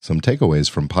Some takeaways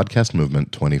from Podcast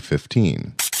Movement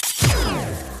 2015.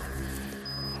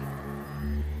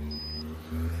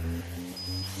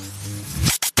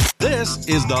 This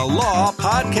is the Law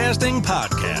Podcasting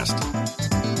Podcast,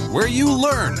 where you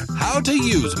learn how to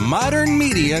use modern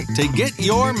media to get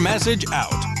your message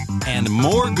out and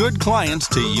more good clients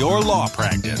to your law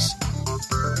practice.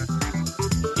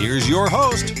 Here's your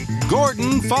host,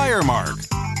 Gordon Firemark.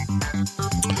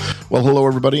 Well, hello,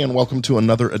 everybody, and welcome to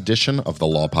another edition of the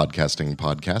Law Podcasting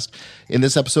Podcast. In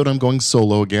this episode, I'm going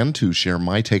solo again to share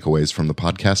my takeaways from the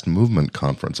Podcast Movement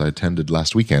Conference I attended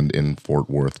last weekend in Fort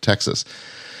Worth, Texas.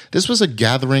 This was a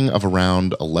gathering of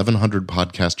around 1,100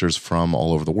 podcasters from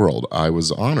all over the world. I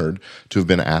was honored to have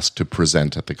been asked to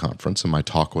present at the conference, and my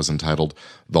talk was entitled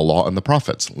The Law and the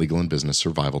Prophets, Legal and Business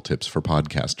Survival Tips for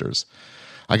Podcasters.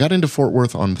 I got into Fort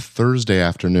Worth on Thursday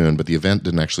afternoon, but the event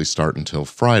didn't actually start until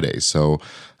Friday. So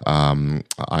my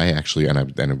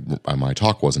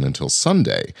talk wasn't until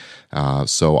Sunday.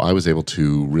 So I was able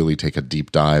to really take a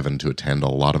deep dive and to attend a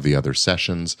lot of the other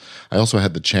sessions. I also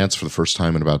had the chance for the first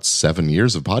time in about 7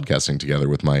 years of podcasting together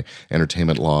with my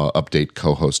Entertainment Law Update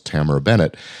co-host Tamara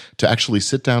Bennett to actually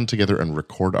sit down together and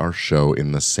record our show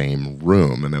in the same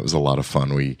room. And it was a lot of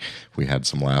fun. We had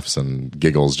some laughs and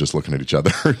giggles just looking at each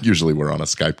other. Usually we're on a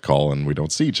Skype call and we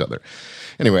don't see each other.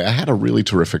 Anyway, I had a really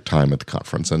terrific time at the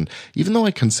conference, and even though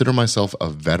I consider myself a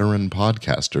veteran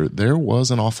podcaster, there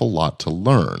was an awful lot to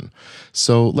learn.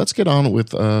 So let's get on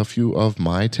with a few of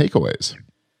my takeaways.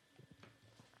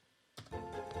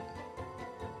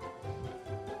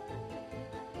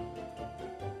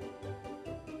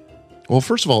 Well,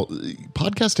 first of all,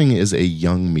 podcasting is a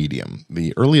young medium.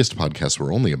 The earliest podcasts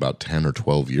were only about 10 or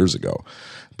 12 years ago,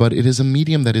 but it is a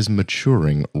medium that is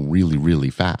maturing really, really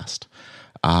fast.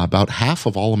 About half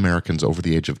of all Americans over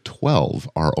the age of 12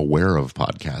 are aware of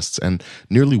podcasts, and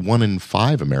nearly 1 in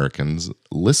 5 Americans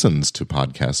listens to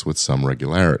podcasts with some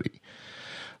regularity.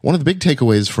 One of the big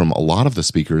takeaways from a lot of the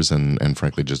speakers and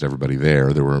frankly just everybody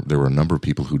there were a number of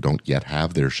people who don't yet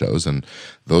have their shows, and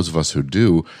those of us who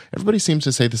do, everybody seems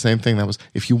to say the same thing. That was,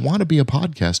 if you want to be a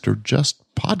podcaster, just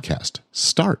podcast.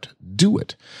 Start. Do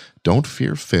it. Don't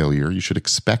fear failure. You should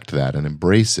expect that and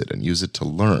embrace it and use it to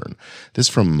learn. This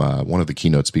from one of the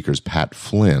keynote speakers, Pat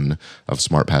Flynn of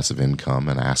Smart Passive Income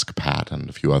and Ask Pat and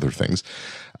a few other things.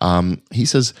 He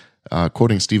says,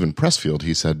 quoting Stephen Pressfield,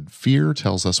 he said, "Fear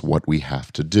tells us what we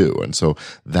have to do." And so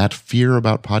that fear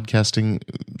about podcasting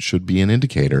should be an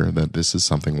indicator that this is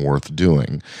something worth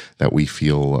doing, that we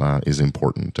feel is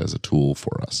important as a tool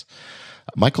for us.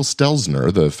 Michael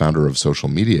Stelzner, the founder of Social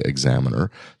Media Examiner,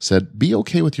 said, "Be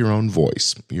okay with your own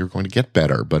voice. You're going to get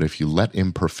better, but if you let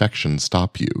imperfection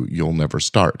stop you, you'll never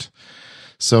start."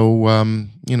 So,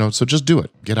 so just do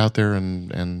it. Get out there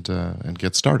and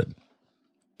get started.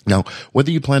 Now,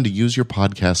 whether you plan to use your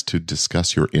podcast to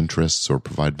discuss your interests or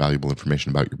provide valuable information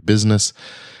about your business,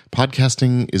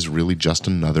 podcasting is really just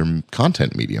another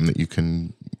content medium that you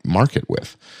can market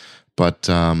with. But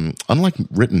unlike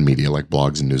written media like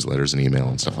blogs and newsletters and email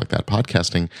and stuff like that,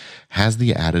 podcasting has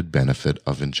the added benefit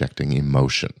of injecting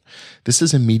emotion. This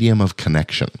is a medium of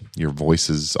connection. Your voice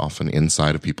is often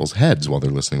inside of people's heads while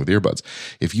they're listening with earbuds.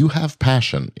 If you have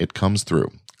passion, it comes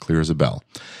through, clear as a bell.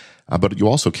 But you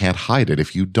also can't hide it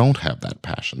if you don't have that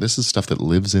passion. This is stuff that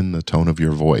lives in the tone of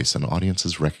your voice, and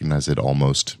audiences recognize it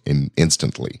almost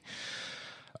instantly.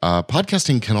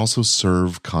 Podcasting can also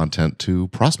serve content to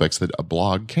prospects that a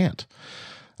blog can't.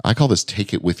 I call this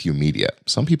take it with you media.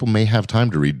 Some people may have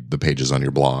time to read the pages on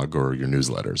your blog or your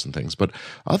newsletters and things, but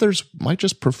others might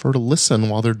just prefer to listen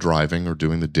while they're driving or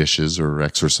doing the dishes or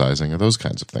exercising or those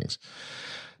kinds of things.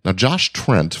 Now, Josh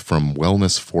Trent from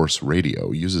Wellness Force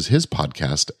Radio uses his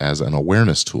podcast as an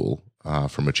awareness tool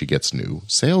from which he gets new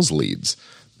sales leads.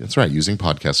 That's right, using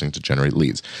podcasting to generate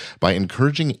leads. By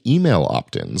encouraging email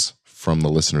opt-ins from the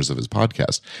listeners of his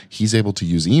podcast, he's able to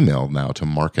use email now to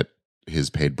market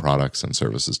his paid products and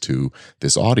services to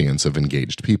this audience of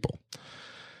engaged people.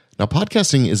 Now,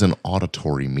 podcasting is an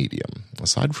auditory medium.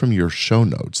 Aside from your show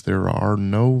notes, there are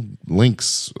no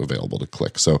links available to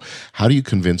click. So how do you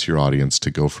convince your audience to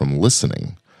go from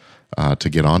listening to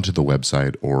get onto the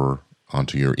website or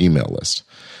onto your email list?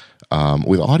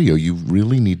 With audio, you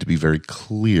really need to be very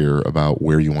clear about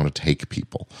where you want to take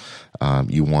people.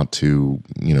 You want to,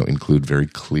 include very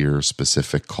clear,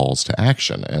 specific calls to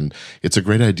action. And it's a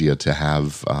great idea to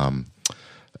have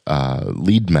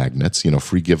lead magnets,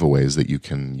 free giveaways that you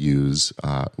can use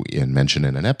and mention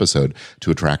in an episode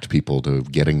to attract people to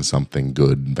getting something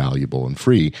good, valuable, and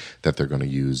free that they're going to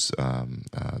use,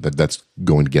 that's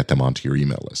going to get them onto your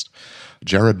email list.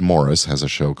 Jared Morris has a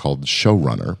show called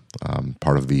Showrunner,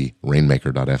 part of the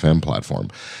Rainmaker.fm platform,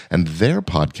 and their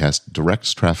podcast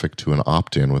directs traffic to an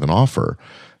opt-in with an offer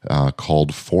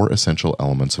called 4 Essential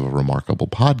Elements of a Remarkable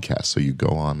Podcast. So you go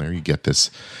on there, you get this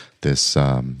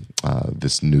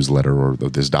newsletter, or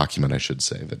this document, I should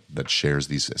say, that shares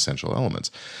these essential elements.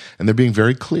 And they're being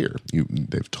very clear.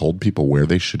 They've told people where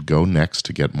they should go next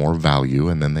to get more value,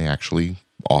 and then they actually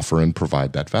offer and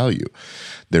provide that value.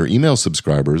 Their email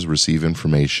subscribers receive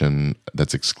information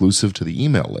that's exclusive to the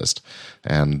email list,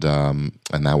 and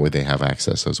that way they have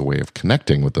access as a way of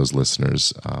connecting with those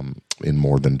listeners in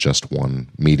more than just one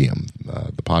medium.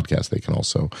 The podcast, they can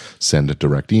also send a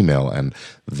direct email, and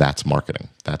that's marketing.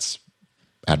 That's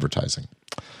advertising.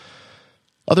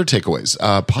 Other takeaways.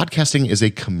 Podcasting is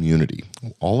a community.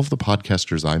 All of the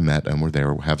podcasters I met and were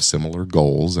there have similar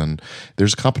goals, and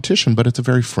there's competition, but it's a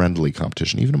very friendly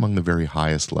competition, even among the very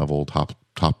highest level top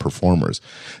performers.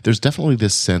 There's definitely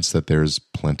this sense that there's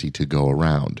plenty to go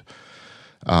around.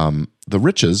 The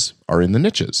riches are in the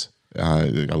niches. I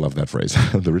love that phrase.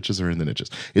 The riches are in the niches.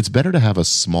 It's better to have a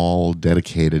small,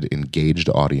 dedicated, engaged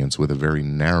audience with a very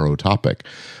narrow topic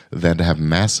than to have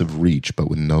massive reach but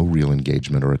with no real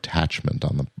engagement or attachment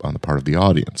on the part of the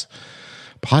audience.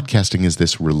 Podcasting is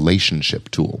this relationship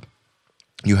tool.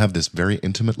 You have this very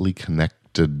intimately connected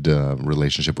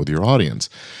relationship with your audience.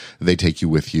 They take you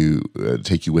with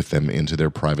them into their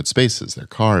private spaces, their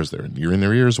cars. You're in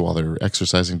their ears while they're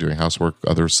exercising, doing housework,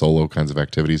 other solo kinds of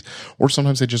activities, or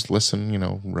sometimes they just listen,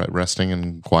 resting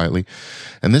and quietly.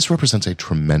 And this represents a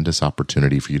tremendous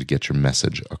opportunity for you to get your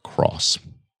message across.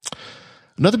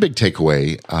 Another big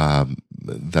takeaway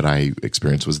that I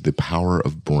experienced was the power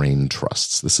of brain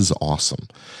trusts. This is awesome.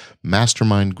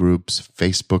 Mastermind groups,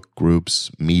 Facebook groups,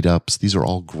 meetups, these are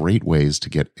all great ways to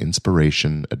get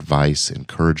inspiration, advice,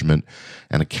 encouragement,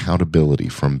 and accountability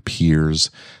from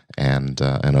peers and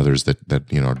others that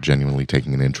are genuinely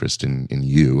taking an interest in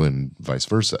you, and vice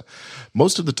versa.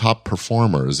 Most of the top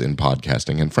performers in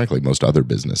podcasting, and frankly most other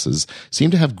businesses,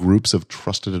 seem to have groups of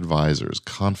trusted advisors,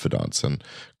 confidants, and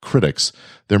critics.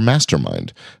 Their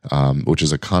mastermind, which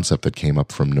is a concept that came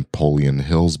up from Napoleon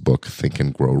Hill's book Think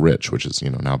and Grow Rich, which is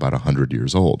now about 100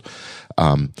 years old.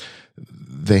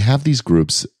 They have these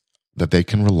groups that they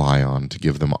can rely on to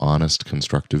give them honest,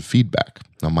 constructive feedback.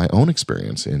 Now, my own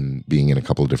experience in being in a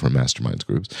couple of different masterminds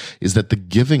groups is that the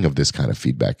giving of this kind of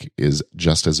feedback is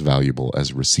just as valuable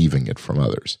as receiving it from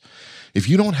others. If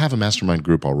you don't have a mastermind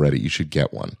group already, you should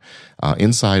get one.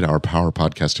 Inside our Power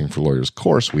Podcasting for Lawyers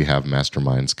course, we have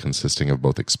masterminds consisting of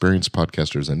both experienced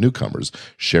podcasters and newcomers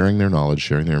sharing their knowledge,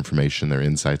 sharing their information, their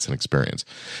insights, and experience.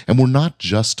 And we're not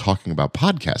just talking about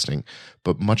podcasting,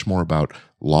 but much more about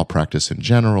law practice in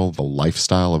general, the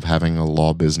lifestyle of having a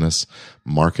law business,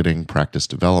 marketing, practice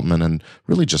development, and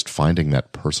really just finding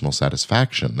that personal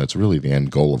satisfaction. That's really the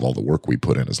end goal of all the work we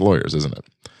put in as lawyers, isn't it?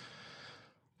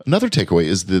 Another takeaway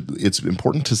is that it's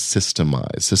important to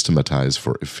systematize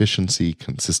for efficiency,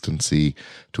 consistency,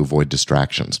 to avoid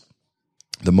distractions.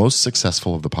 The most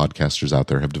successful of the podcasters out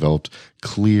there have developed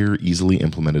clear, easily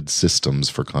implemented systems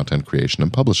for content creation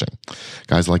and publishing.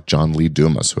 Guys like John Lee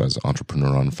Dumas, who has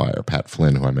Entrepreneur on Fire, Pat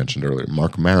Flynn, who I mentioned earlier,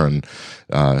 Mark Maron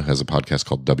has a podcast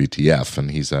called WTF, and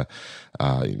he's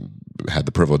had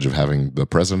the privilege of having the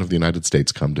President of the United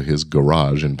States come to his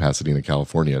garage in Pasadena,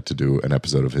 California to do an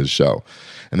episode of his show.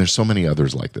 And there's so many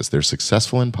others like this. They're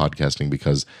successful in podcasting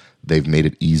because they've made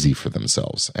it easy for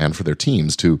themselves and for their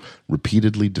teams to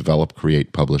repeatedly develop,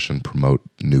 create, publish, and promote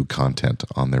new content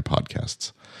on their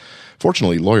podcasts.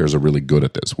 Fortunately, lawyers are really good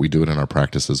at this. We do it in our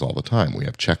practices all the time. We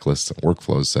have checklists and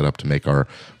workflows set up to make our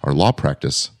law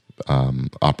practice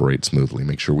operate smoothly,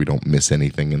 make sure we don't miss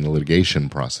anything in the litigation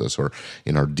process or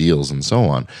in our deals and so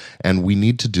on. And we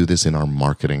need to do this in our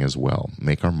marketing as well.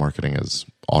 Make our marketing as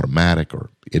automatic or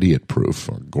idiot-proof,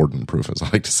 or Gordon-proof, as I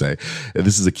like to say.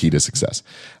 This is a key to success.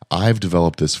 I've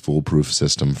developed this foolproof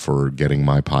system for getting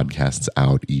my podcasts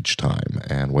out each time.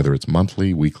 And whether it's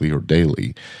monthly, weekly, or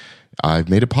daily, I've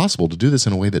made it possible to do this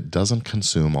in a way that doesn't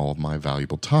consume all of my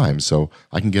valuable time, so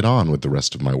I can get on with the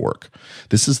rest of my work.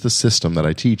 This is the system that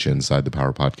I teach inside the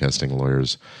Power Podcasting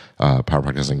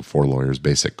for Lawyers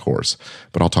basic course,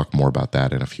 but I'll talk more about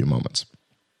that in a few moments.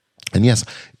 And yes,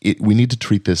 we need to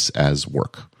treat this as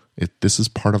work. This is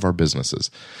part of our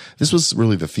businesses. This was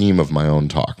really the theme of my own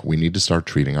talk. We need to start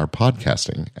treating our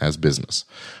podcasting as business.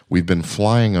 We've been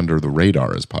flying under the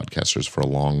radar as podcasters for a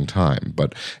long time,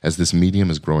 but as this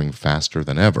medium is growing faster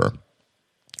than ever,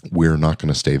 we're not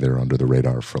going to stay there under the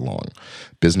radar for long.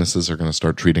 Businesses are going to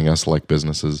start treating us like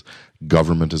businesses.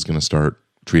 Government is going to start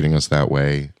treating us that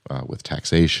way with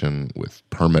taxation, with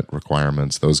permit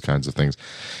requirements, those kinds of things.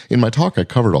 In my talk, I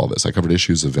covered all this. I covered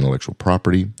issues of intellectual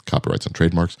property, copyrights and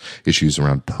trademarks, issues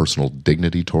around personal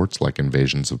dignity torts like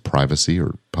invasions of privacy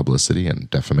or publicity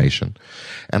and defamation.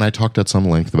 And I talked at some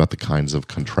length about the kinds of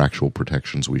contractual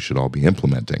protections we should all be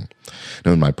implementing.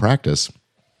 Now, in my practice,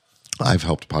 I've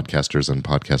helped podcasters and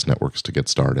podcast networks to get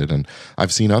started, and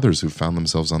I've seen others who've found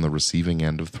themselves on the receiving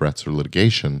end of threats or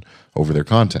litigation over their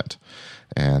content,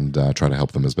 and try to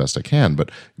help them as best I can.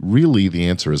 But really, the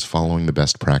answer is following the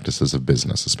best practices of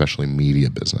business, especially media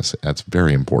business. That's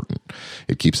very important.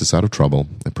 It keeps us out of trouble.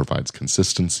 It provides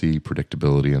consistency,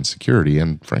 predictability, and security,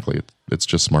 and frankly, it's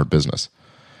just smart business.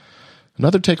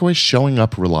 Another takeaway, showing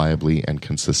up reliably and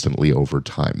consistently over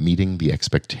time, meeting the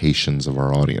expectations of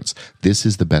our audience. This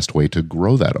is the best way to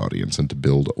grow that audience and to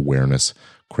build awareness,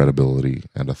 credibility,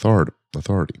 and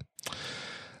authority.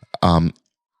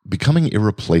 Becoming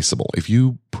irreplaceable. If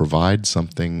you provide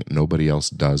something nobody else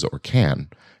does or can,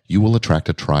 you will attract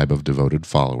a tribe of devoted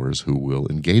followers who will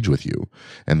engage with you,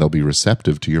 and they'll be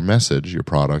receptive to your message, your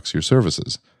products, your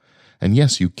services. And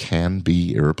yes, you can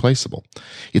be irreplaceable.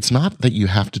 It's not that you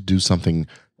have to do something,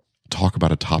 talk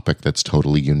about a topic that's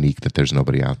totally unique, that there's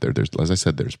nobody out there. As I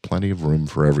said, there's plenty of room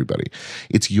for everybody.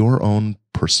 It's your own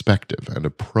perspective and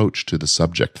approach to the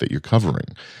subject that you're covering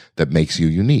that makes you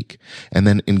unique. And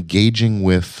then engaging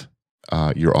with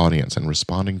your audience and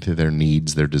responding to their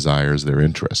needs, their desires, their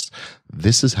interests.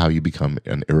 This is how you become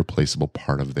an irreplaceable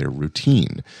part of their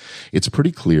routine. It's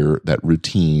pretty clear that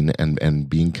routine and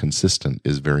being consistent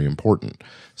is very important.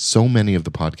 So many of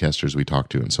the podcasters we talk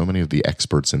to and so many of the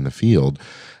experts in the field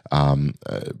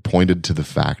pointed to the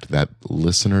fact that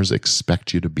listeners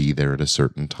expect you to be there at a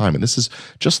certain time. And this is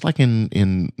just like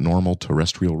in normal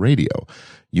terrestrial radio.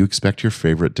 You expect your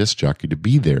favorite disc jockey to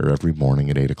be there every morning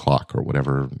at 8 o'clock or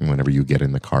whenever you get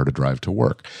in the car to drive to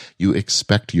work. You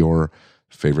expect your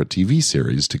favorite TV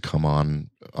series to come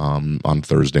on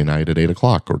Thursday night at 8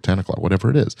 o'clock or 10 o'clock, whatever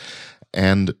it is.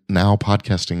 And now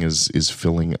podcasting is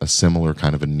filling a similar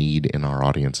kind of a need in our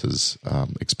audience's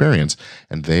experience,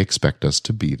 and they expect us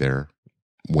to be there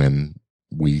when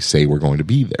we say we're going to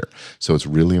be there. So it's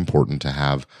really important to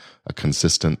have a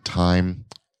consistent time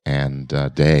and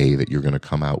day that you're going to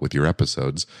come out with your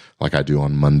episodes, like I do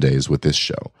on Mondays with this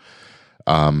show.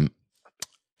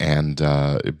 And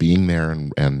being there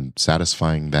and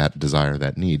satisfying that desire,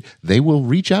 that need, they will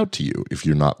reach out to you if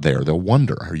you're not there. They'll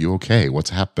wonder, are you okay?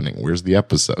 What's happening? Where's the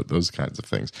episode? Those kinds of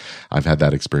things. I've had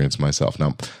that experience myself.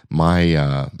 Now,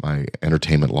 my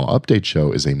Entertainment Law Update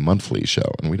show is a monthly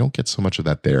show, and we don't get so much of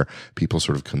that there. People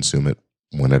sort of consume it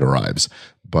when it arrives.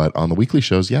 But on the weekly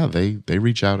shows, yeah, they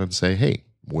reach out and say, hey,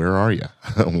 where are you?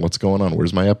 What's going on?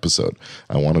 Where's my episode?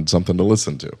 I wanted something to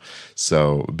listen to.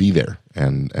 So be there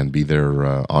and be there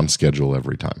on schedule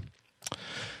every time.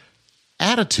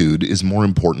 Attitude is more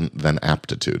important than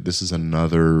aptitude. This is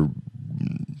another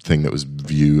thing that was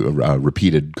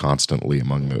repeated constantly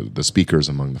among the speakers,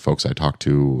 among the folks I talked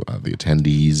to, the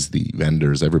attendees, the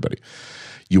vendors, everybody.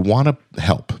 You want to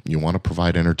help. You want to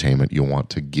provide entertainment. You want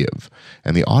to give.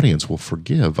 And the audience will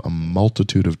forgive a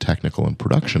multitude of technical and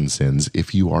production sins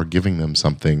if you are giving them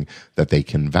something that they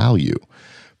can value.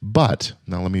 But,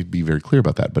 now let me be very clear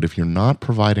about that, but if you're not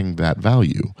providing that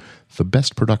value, the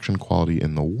best production quality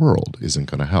in the world isn't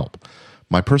going to help.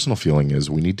 My personal feeling is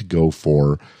we need to go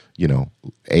for,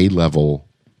 A-level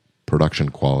production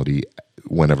quality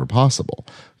whenever possible.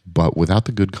 But without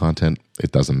the good content,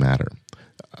 it doesn't matter.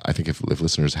 I think if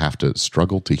listeners have to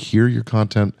struggle to hear your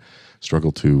content,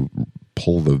 struggle to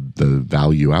pull the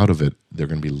value out of it, they're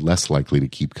going to be less likely to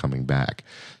keep coming back.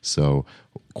 So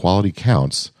quality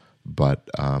counts, but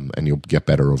and you'll get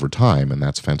better over time, and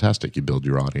that's fantastic. You build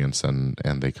your audience, and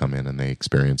they come in and they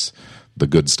experience the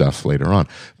good stuff later on.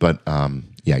 But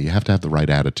you have to have the right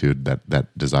attitude,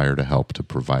 that desire to help, to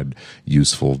provide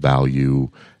useful value,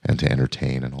 and to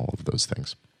entertain, and all of those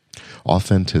things.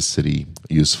 Authenticity,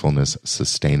 usefulness,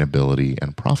 sustainability,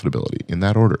 and profitability, in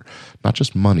that order. Not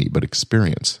just money, but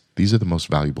experience. These are the most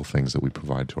valuable things that we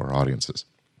provide to our audiences.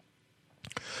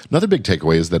 Another big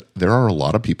takeaway is that there are a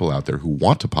lot of people out there who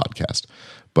want to podcast,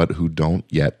 but who don't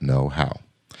yet know how.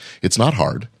 It's not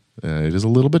hard. It is a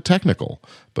little bit technical,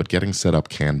 but getting set up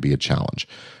can be a challenge.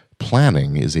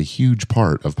 planning is a huge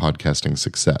part of podcasting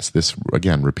success. This,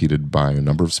 again, repeated by a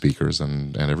number of speakers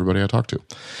and everybody I talk to.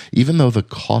 Even though the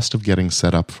cost of getting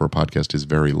set up for a podcast is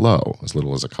very low, as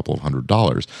little as a couple of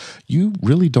 $100s, you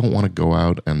really don't want to go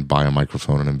out and buy a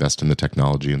microphone and invest in the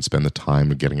technology and spend the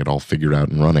time of getting it all figured out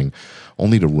and running,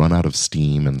 only to run out of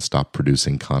steam and stop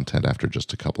producing content after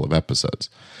just a couple of episodes.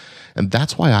 And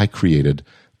that's why I created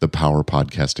the Power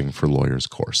Podcasting for Lawyers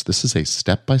course. This is a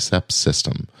step-by-step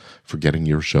system for getting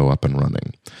your show up and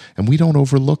running. And we don't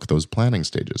overlook those planning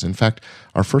stages. In fact,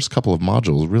 our first couple of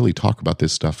modules really talk about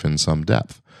this stuff in some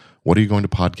depth. What are you going to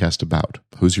podcast about?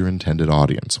 Who's your intended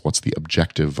audience? What's the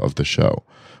objective of the show?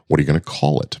 What are you going to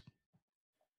call it?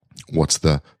 What's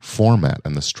the format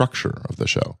and the structure of the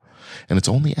show? And it's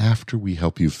only after we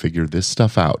help you figure this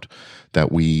stuff out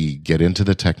that we get into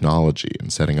the technology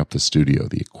and setting up the studio,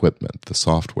 the equipment, the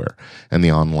software, and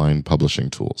the online publishing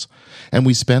tools. And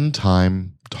we spend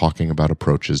time talking about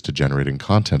approaches to generating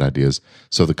content ideas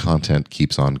so the content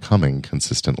keeps on coming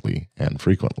consistently and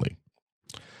frequently.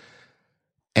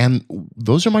 And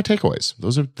those are my takeaways.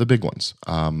 Those are the big ones.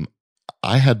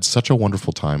 I had such a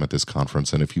wonderful time at this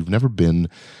conference, and if you've never been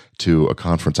to a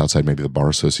conference outside maybe the Bar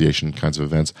Association kinds of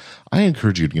events, I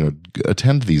encourage you to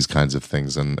attend these kinds of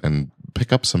things and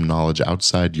pick up some knowledge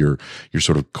outside your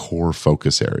sort of core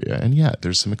focus area. And yeah,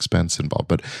 there's some expense involved,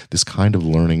 but this kind of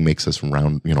learning makes us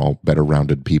better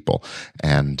rounded people,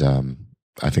 and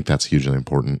I think that's hugely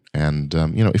important. And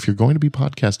if you're going to be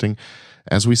podcasting,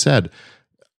 as we said,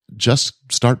 just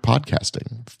start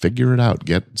podcasting. Figure it out.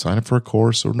 Sign up for a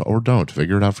course or don't.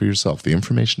 Figure it out for yourself. The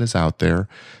information is out there.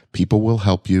 People will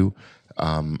help you.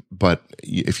 But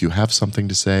if you have something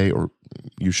to say, or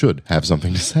you should have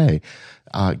something to say,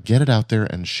 get it out there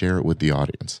and share it with the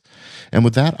audience. And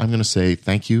with that, I'm going to say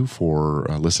thank you for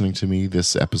listening to me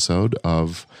this episode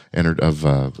of the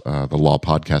Law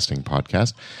Podcasting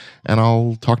Podcast. And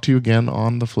I'll talk to you again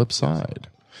on the flip side.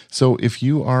 So if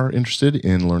you are interested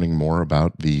in learning more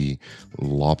about the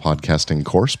Law Podcasting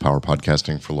course, Power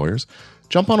Podcasting for Lawyers,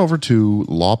 jump on over to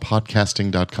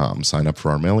lawpodcasting.com, sign up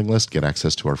for our mailing list, get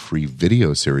access to our free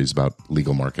video series about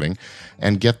legal marketing,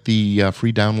 and get the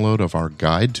free download of our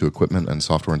guide to equipment and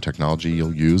software and technology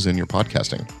you'll use in your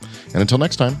podcasting. And until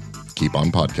next time, keep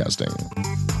on podcasting.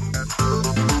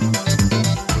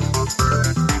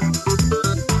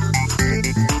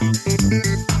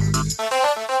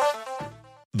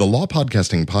 The Law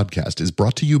Podcasting Podcast is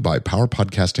brought to you by Power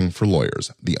Podcasting for Lawyers,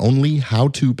 the only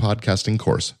how-to podcasting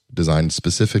course designed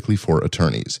specifically for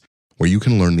attorneys, where you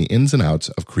can learn the ins and outs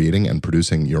of creating and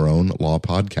producing your own law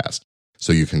podcast,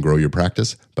 so you can grow your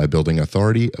practice by building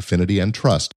authority, affinity, and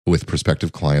trust with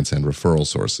prospective clients and referral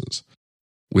sources.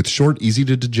 With short,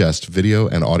 easy-to-digest video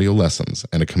and audio lessons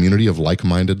and a community of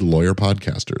like-minded lawyer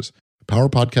podcasters, Power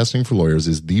Podcasting for Lawyers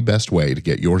is the best way to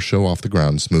get your show off the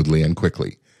ground smoothly and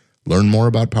quickly. Learn more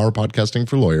about Power Podcasting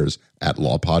for Lawyers at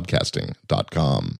lawpodcasting.com.